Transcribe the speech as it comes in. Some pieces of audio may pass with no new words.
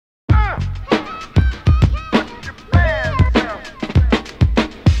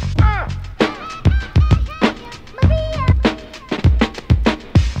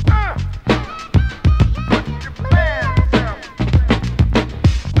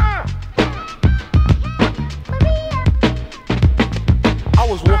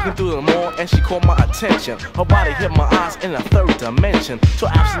and she caught my attention. Her body hit my eyes in a third dimension. So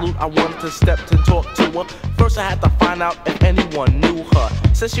absolute, I wanted to step to talk to her. First I had to find out if anyone knew her.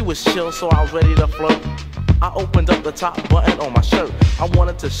 Said she was chill, so I was ready to flirt. I opened up the top button on my shirt. I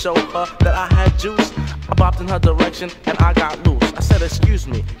wanted to show her that I had juice. I bopped in her direction and I got loose. I said, excuse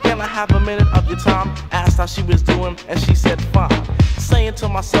me, can I have a minute of your time? Asked how she was doing and she said fine. Saying to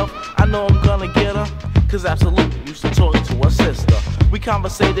myself, I know I'm gonna get her, cause Absolute used to talk to her sister. We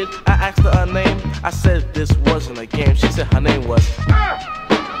conversated, I asked her her name. I said this wasn't a game. She said her name was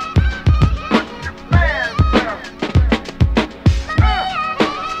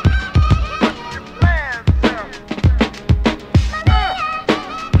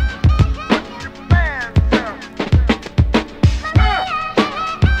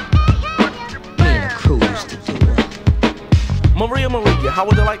Maria, how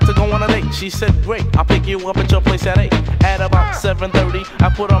would you like to go on a date? She said, great, I'll pick you up at your place at 8. At about 7:30, I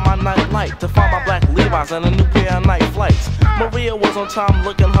put on my night light to find my black Levi's and a new pair of night flights. Maria was on time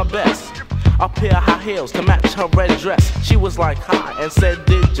looking her best. A pair of high heels to match her red dress. She was like, hi, and said,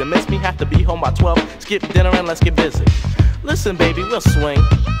 did you miss me? Have to be home by 12, skip dinner and let's get busy. Listen, baby, we'll swing.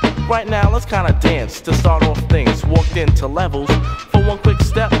 Right now, let's kinda dance to start off things. Walked into Levels for one quick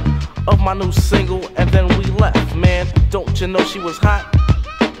step of my new single, and then we left. Man, don't you know she was hot?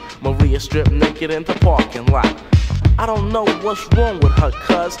 Maria stripped naked in the parking lot. I don't know what's wrong with her,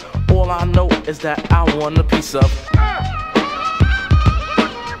 cuz all I know is that I want a piece of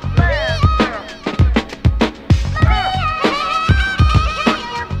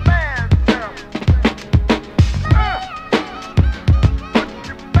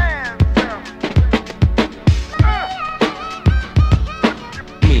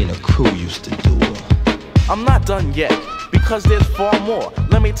I'm not done yet, because there's far more.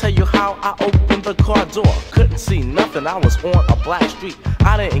 Let me tell you how I opened the car door. Couldn't see nothing, I was on a black street.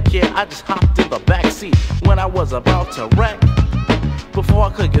 I didn't care, I just hopped in the back seat. When I was about to wreck, before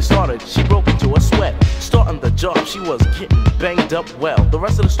I could get started, she broke into a sweat. Starting the job, she was getting banged up well. The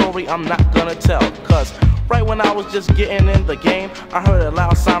rest of the story I'm not gonna tell, cause right when I was just getting in the game, I heard a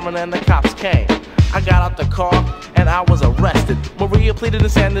loud siren and the cops came. I got out the car and I was arrested. Maria pleaded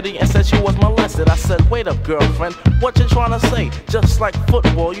insanity and said she was molested. I said, wait up, girlfriend, what you trying to say? Just like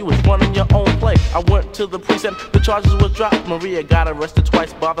football, you was running your own play. I went to the precinct, the charges were dropped. Maria got arrested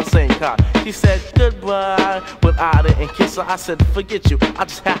twice by the same cop. She said goodbye, but I didn't kiss her. I said, forget you, I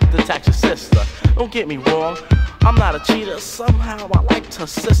just have to tax your sister. Don't get me wrong, I'm not a cheater. Somehow I liked her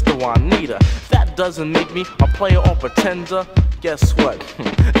sister Juanita. That doesn't make me a player or pretender. Guess what?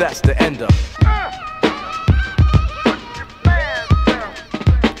 That's the end of